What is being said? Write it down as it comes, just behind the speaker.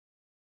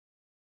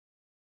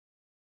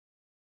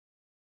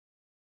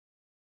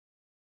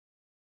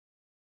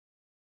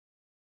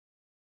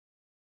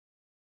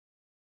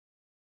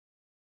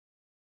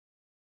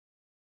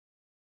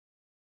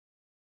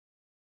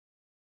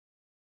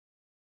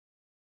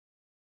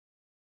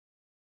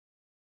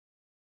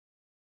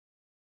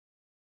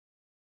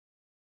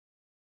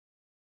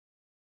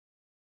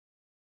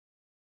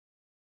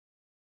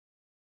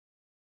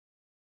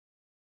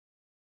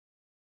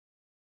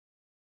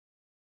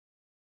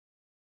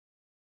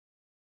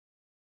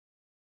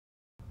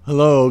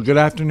Hello, good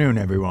afternoon,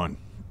 everyone.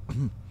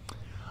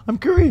 I'm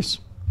curious,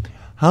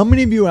 how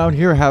many of you out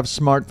here have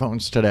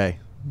smartphones today?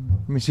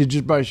 Let me see,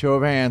 just by a show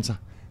of hands.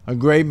 A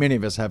great many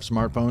of us have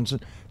smartphones.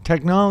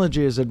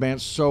 Technology has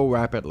advanced so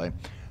rapidly.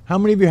 How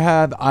many of you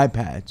have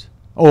iPads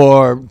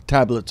or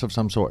tablets of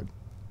some sort?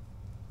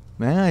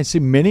 I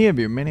see many of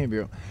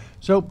you.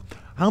 So,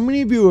 how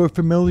many of you are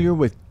familiar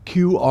with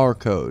QR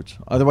codes,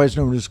 otherwise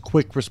known as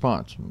quick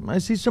response? I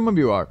see some of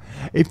you are.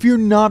 If you're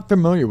not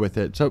familiar with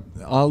it, so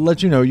I'll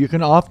let you know, you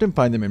can often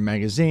find them in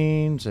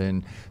magazines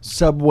and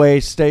subway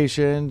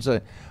stations,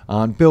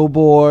 on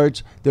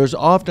billboards. There's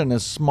often a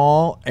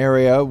small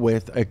area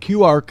with a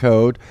QR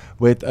code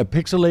with a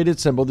pixelated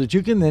symbol that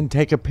you can then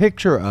take a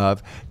picture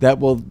of that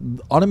will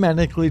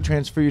automatically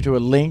transfer you to a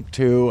link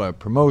to a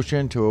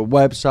promotion, to a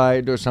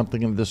website, or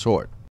something of the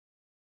sort.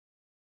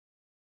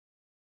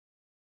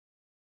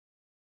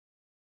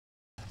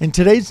 In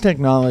today's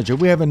technology,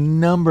 we have a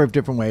number of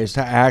different ways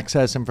to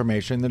access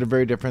information that are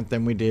very different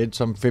than we did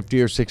some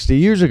 50 or 60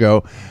 years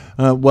ago,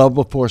 well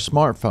before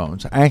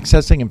smartphones.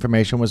 Accessing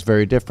information was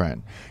very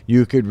different.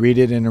 You could read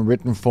it in a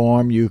written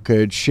form, you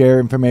could share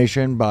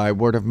information by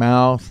word of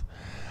mouth,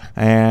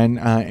 and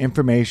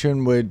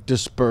information would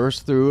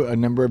disperse through a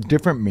number of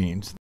different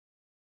means.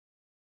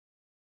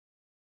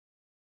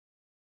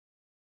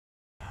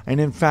 And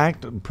in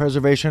fact,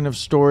 preservation of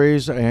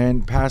stories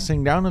and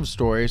passing down of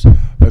stories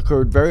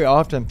occurred very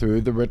often through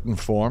the written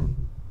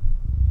form.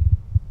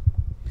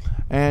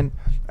 And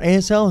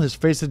ASL has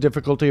faced the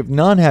difficulty of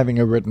not having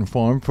a written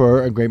form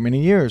for a great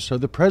many years. So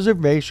the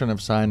preservation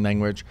of sign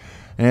language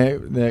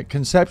that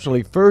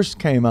conceptually first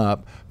came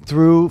up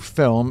through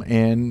film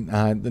in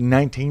the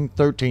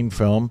 1913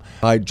 film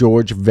by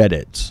George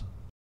Veditz.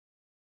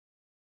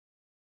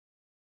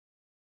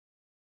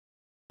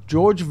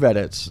 George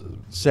Veditz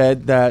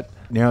said that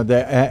the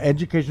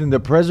education, the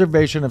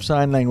preservation of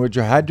sign language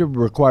had to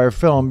require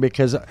film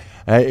because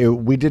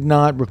we did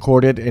not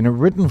record it in a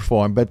written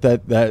form, but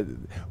that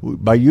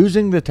by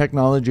using the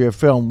technology of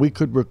film, we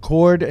could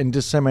record and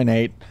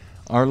disseminate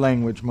our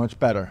language much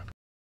better.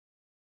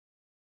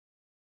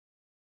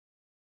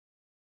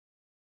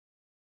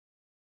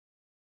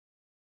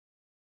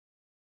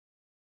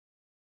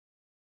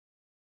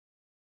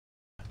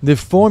 The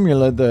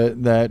formula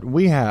that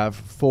we have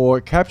for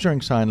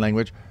capturing sign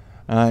language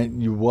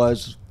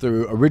was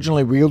through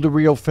originally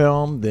reel-to-reel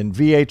film, then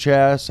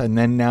VHS, and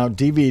then now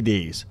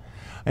DVDs.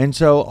 And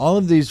so all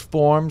of these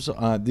forms,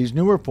 these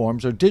newer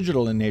forms, are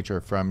digital in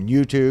nature, from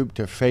YouTube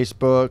to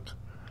Facebook,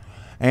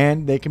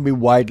 and they can be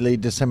widely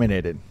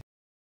disseminated.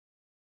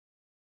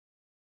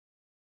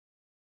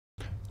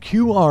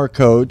 QR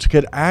codes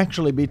could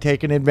actually be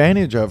taken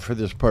advantage of for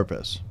this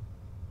purpose.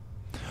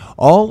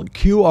 All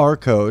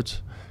QR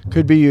codes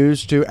could be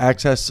used to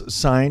access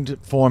signed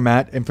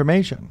format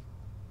information.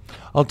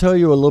 I'll tell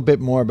you a little bit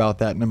more about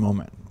that in a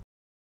moment.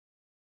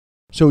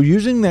 So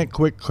using that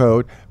quick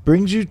code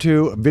brings you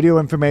to video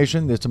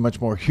information that's a much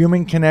more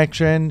human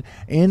connection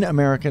in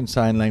American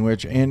Sign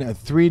Language in a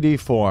 3D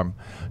form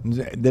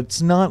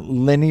that's not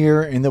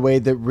linear in the way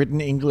that written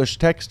English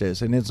text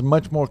is, and it's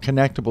much more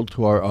connectable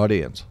to our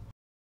audience.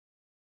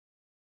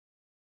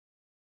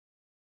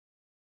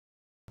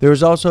 There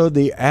is also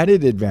the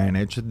added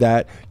advantage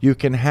that you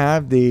can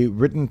have the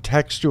written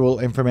textual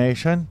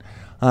information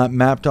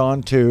mapped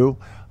onto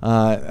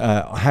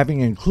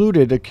having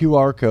included a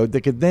QR code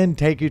that could then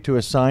take you to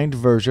a signed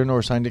version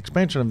or signed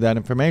expansion of that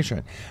information.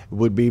 It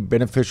would be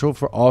beneficial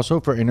also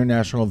for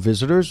international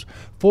visitors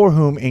for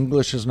whom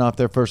English is not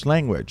their first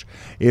language.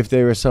 If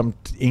there is some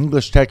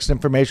English text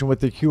information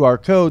with the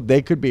QR code,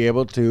 they could be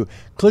able to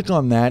click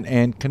on that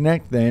and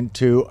connect then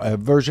to a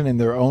version in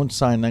their own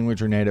sign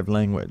language or native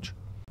language.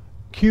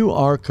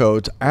 QR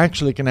codes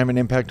actually can have an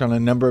impact on a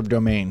number of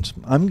domains.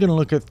 I'm going to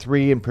look at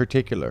three in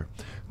particular: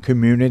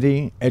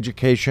 community,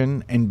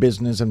 education, and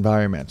business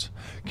environments.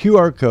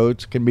 QR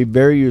codes can be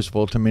very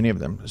useful to many of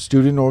them.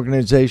 Student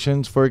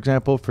organizations, for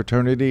example,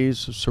 fraternities,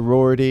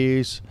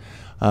 sororities,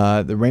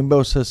 the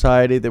Rainbow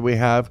Society that we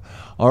have,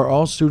 are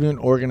all student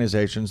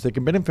organizations that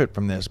can benefit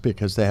from this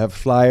because they have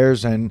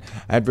flyers and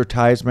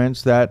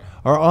advertisements that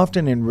are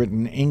often in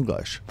written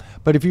English.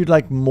 But if you'd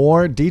like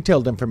more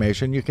detailed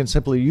information, you can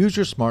simply use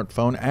your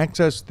smartphone,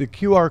 access the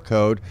QR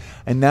code,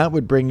 and that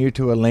would bring you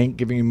to a link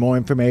giving you more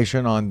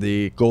information on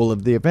the goal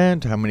of the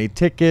event, how many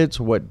tickets,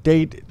 what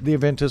date the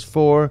event is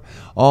for,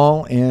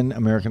 all in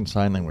American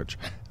Sign Language.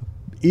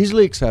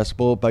 Easily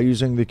accessible by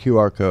using the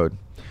QR code.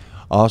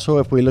 Also,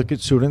 if we look at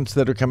students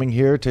that are coming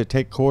here to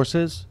take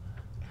courses,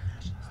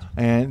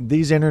 and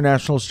these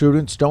international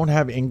students don't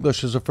have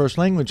English as a first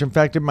language. In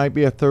fact, it might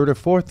be a third or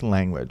fourth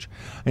language.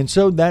 And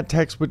so that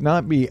text would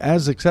not be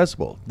as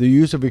accessible. The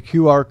use of a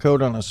QR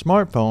code on a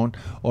smartphone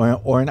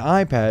or an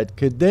iPad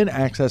could then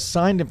access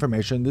signed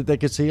information that they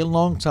could see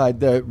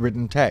alongside the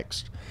written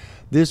text.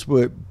 This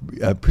would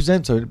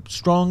presents a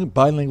strong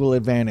bilingual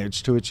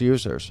advantage to its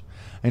users.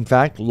 In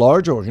fact,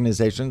 large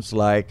organizations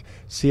like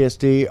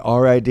CSD,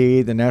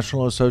 RID, the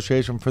National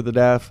Association for the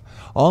Deaf,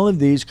 all of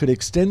these could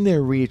extend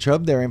their reach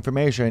of their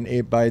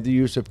information by the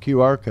use of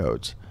QR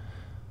codes.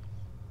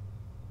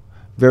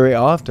 very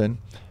often,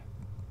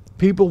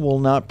 people will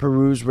not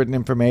peruse written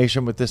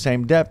information with the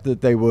same depth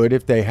that they would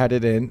if they had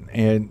it in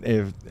and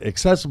if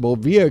accessible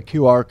via a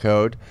QR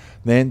code.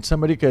 Then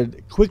somebody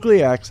could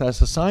quickly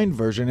access a signed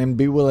version and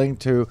be willing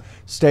to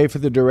stay for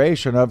the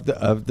duration of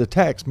the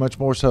text, much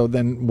more so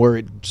than were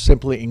it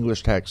simply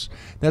English text.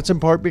 That's in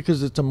part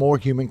because it's a more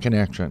human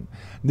connection.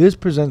 This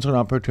presents an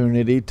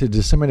opportunity to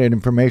disseminate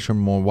information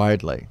more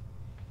widely.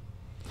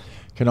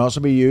 Can also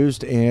be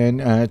used in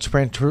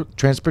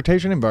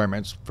transportation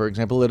environments, for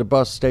example, at a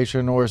bus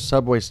station or a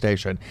subway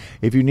station.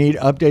 If you need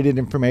updated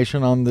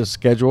information on the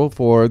schedule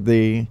for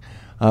the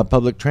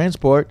public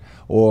transport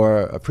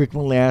or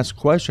frequently asked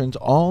questions,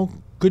 all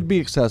could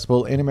be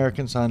accessible in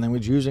American Sign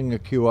Language using a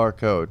QR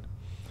code.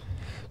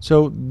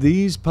 So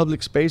these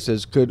public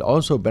spaces could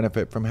also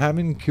benefit from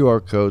having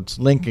QR codes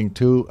linking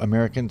to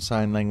American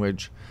Sign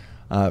Language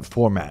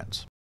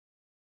formats.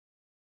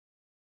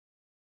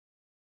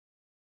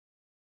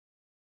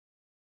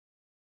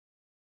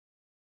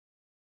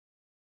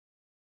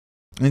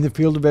 In the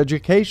field of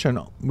education,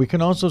 we can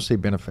also see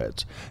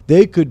benefits.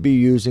 They could be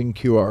using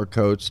QR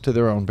codes to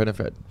their own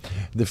benefit.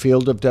 The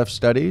field of deaf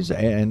studies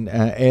and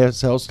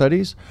ASL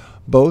studies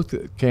both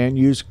can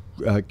use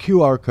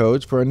QR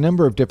codes for a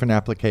number of different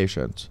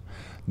applications.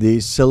 The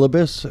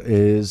syllabus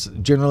is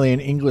generally in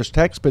English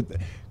text, but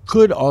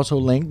could also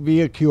link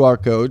via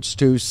QR codes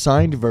to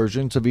signed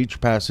versions of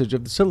each passage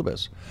of the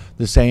syllabus.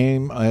 The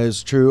same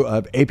is true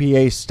of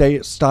APA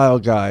style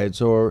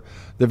guides or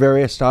the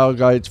various style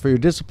guides for your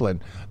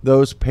discipline.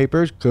 Those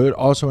papers could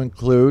also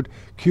include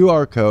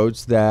QR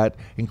codes that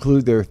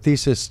include their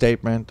thesis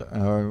statement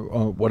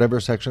or whatever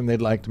section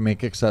they'd like to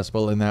make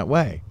accessible in that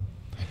way.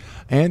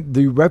 And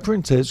the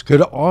references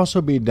could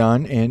also be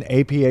done in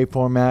APA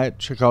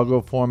format,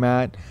 Chicago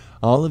format.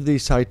 All of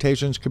these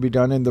citations could be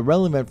done in the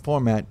relevant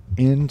format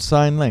in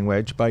sign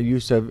language by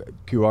use of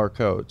QR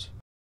codes.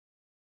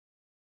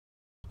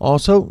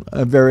 Also,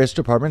 various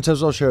departments,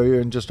 as I'll show you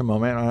in just a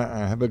moment,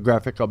 I have a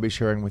graphic I'll be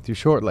sharing with you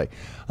shortly,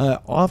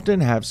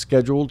 often have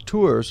scheduled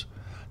tours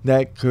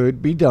that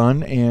could be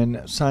done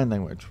in sign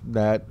language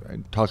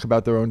that talk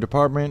about their own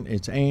department,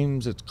 its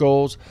aims, its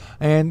goals,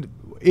 and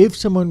if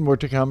someone were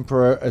to come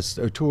for a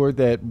tour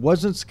that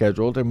wasn't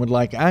scheduled and would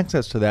like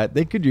access to that,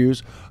 they could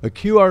use a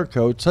QR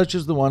code such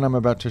as the one I'm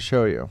about to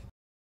show you.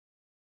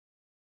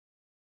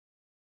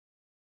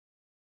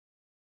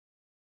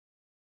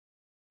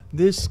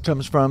 This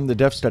comes from the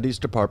Deaf Studies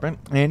Department,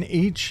 and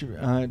each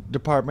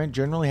department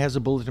generally has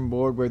a bulletin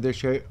board where they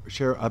share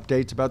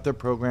updates about their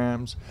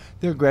programs,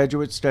 their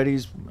graduate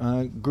studies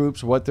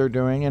groups, what they're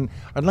doing, and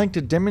I'd like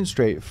to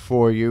demonstrate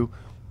for you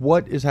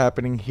what is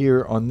happening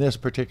here on this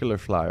particular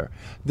flyer.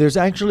 There's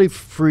actually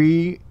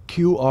free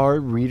QR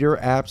reader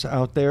apps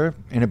out there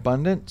in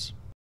abundance.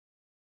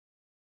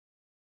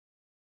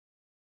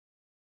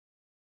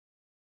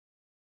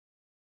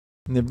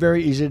 And they're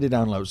very easy to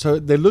download. So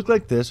they look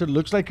like this. It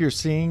looks like you're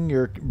seeing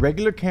your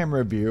regular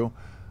camera view,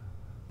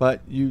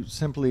 but you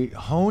simply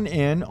hone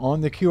in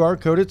on the QR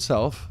code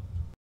itself.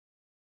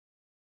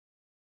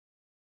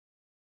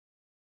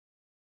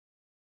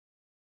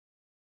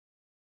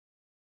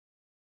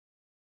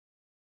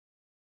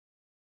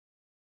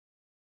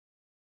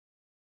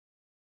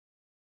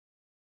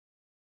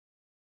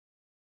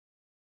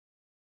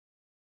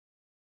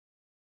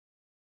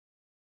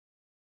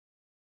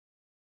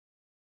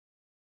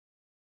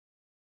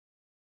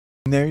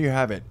 And there you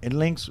have it. It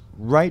links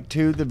right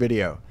to the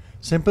video.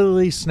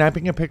 Simply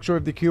snapping a picture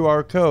of the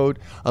QR code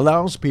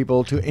allows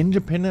people to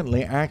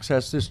independently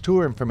access this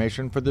tour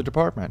information for the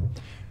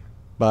department.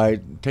 By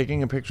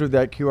taking a picture of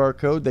that QR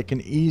code, they can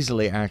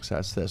easily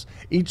access this.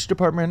 Each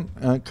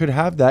department could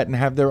have that and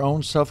have their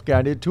own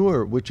self-guided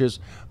tour, which is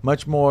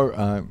much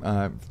more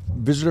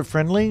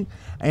visitor-friendly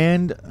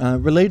and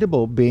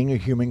relatable, being a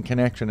human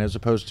connection as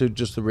opposed to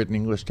just the written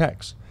English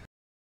text.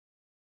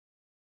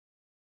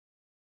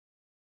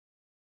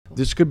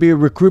 This could be a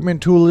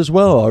recruitment tool as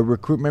well. Our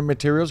recruitment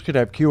materials could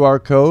have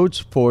QR codes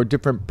for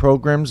different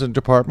programs and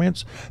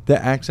departments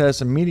that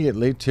access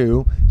immediately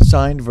to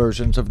signed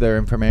versions of their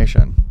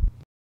information.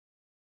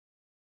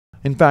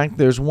 In fact,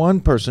 there's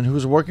one person who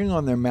was working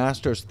on their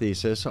master's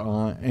thesis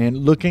and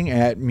looking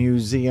at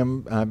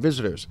museum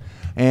visitors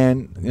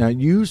and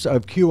use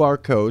of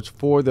QR codes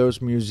for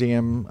those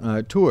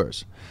museum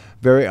tours.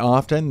 Very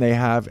often they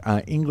have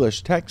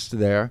English text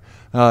there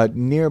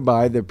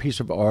nearby the piece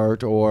of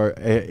art or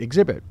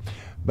exhibit.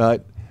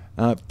 But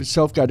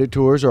self-guided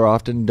tours are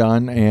often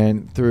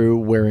done through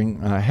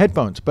wearing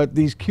headphones. But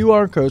these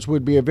QR codes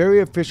would be a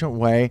very efficient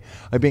way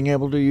of being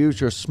able to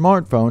use your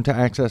smartphone to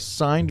access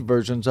signed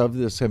versions of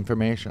this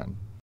information.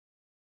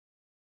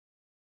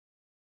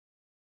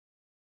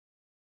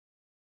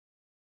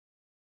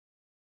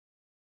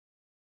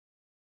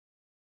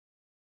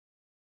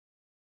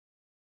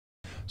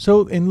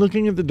 So in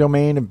looking at the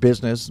domain of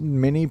business,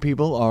 many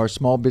people are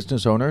small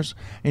business owners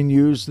and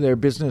use their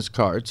business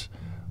cards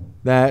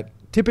that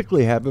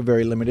typically have a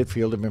very limited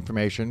field of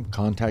information,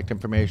 contact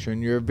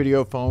information, your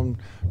video phone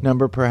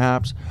number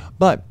perhaps.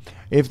 But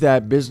if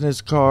that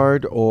business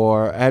card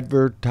or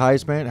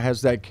advertisement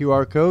has that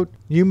QR code,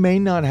 you may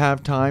not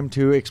have time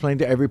to explain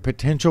to every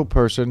potential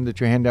person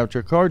that you hand out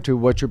your card to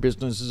what your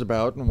business is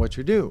about and what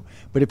you do.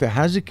 But if it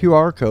has a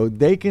QR code,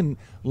 they can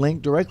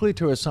link directly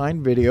to a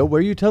signed video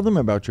where you tell them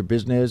about your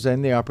business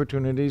and the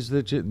opportunities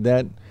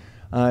that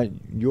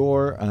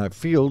your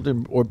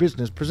field or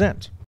business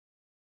presents.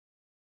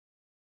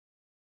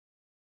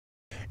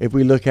 If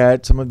we look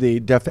at some of the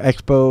deaf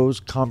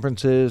expos,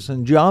 conferences,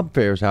 and job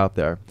fairs out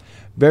there,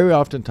 very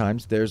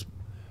oftentimes they're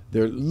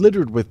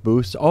littered with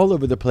booths all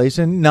over the place,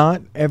 and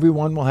not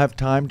everyone will have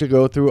time to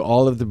go through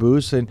all of the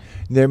booths, and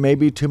there may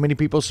be too many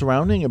people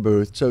surrounding a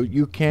booth, so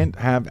you can't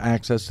have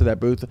access to that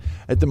booth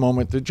at the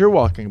moment that you're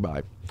walking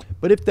by.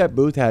 But if that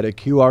booth had a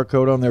QR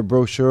code on their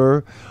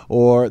brochure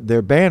or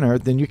their banner,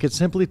 then you could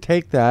simply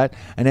take that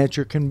and at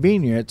your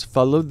convenience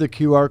follow the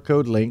QR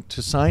code link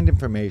to signed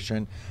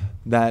information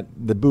that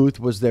the booth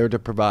was there to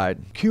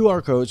provide.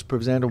 QR codes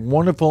present a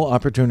wonderful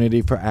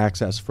opportunity for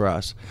access for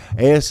us.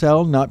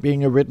 ASL, not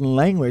being a written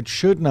language,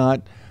 should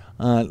not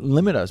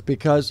limit us,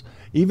 because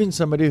even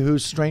somebody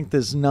whose strength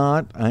is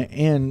not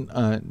in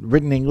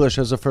written English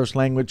as a first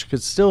language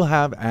could still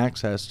have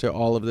access to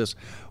all of this.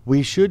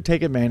 We should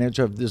take advantage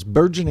of this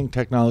burgeoning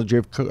technology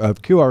of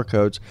QR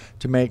codes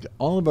to make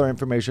all of our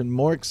information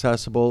more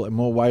accessible and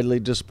more widely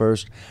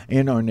dispersed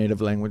in our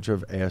native language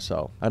of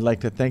ASL. I'd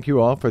like to thank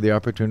you all for the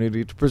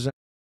opportunity to present.